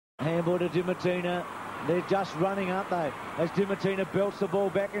Handball to Dimartina. They're just running, aren't they? As Dimartina belts the ball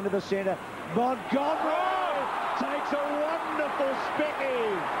back into the centre. Montgomery takes a wonderful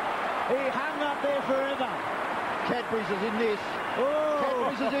specky. He hung up there forever. Cadbury's is in this. Oh.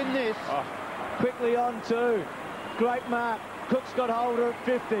 Cadbury's is in this. Oh. Quickly on too. Great mark. Cook's got Holder at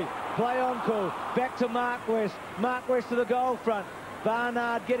 50. Play on call. Back to Mark West. Mark West to the goal front.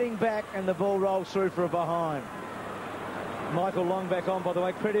 Barnard getting back and the ball rolls through for a behind. Michael Long back on, by the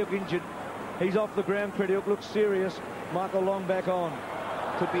way. Crediuk injured. He's off the ground. Crediuk looks serious. Michael Long back on.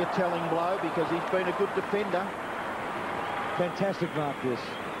 Could be a telling blow because he's been a good defender. Fantastic mark this.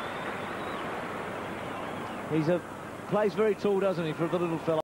 Plays very tall, doesn't he, for the little fella.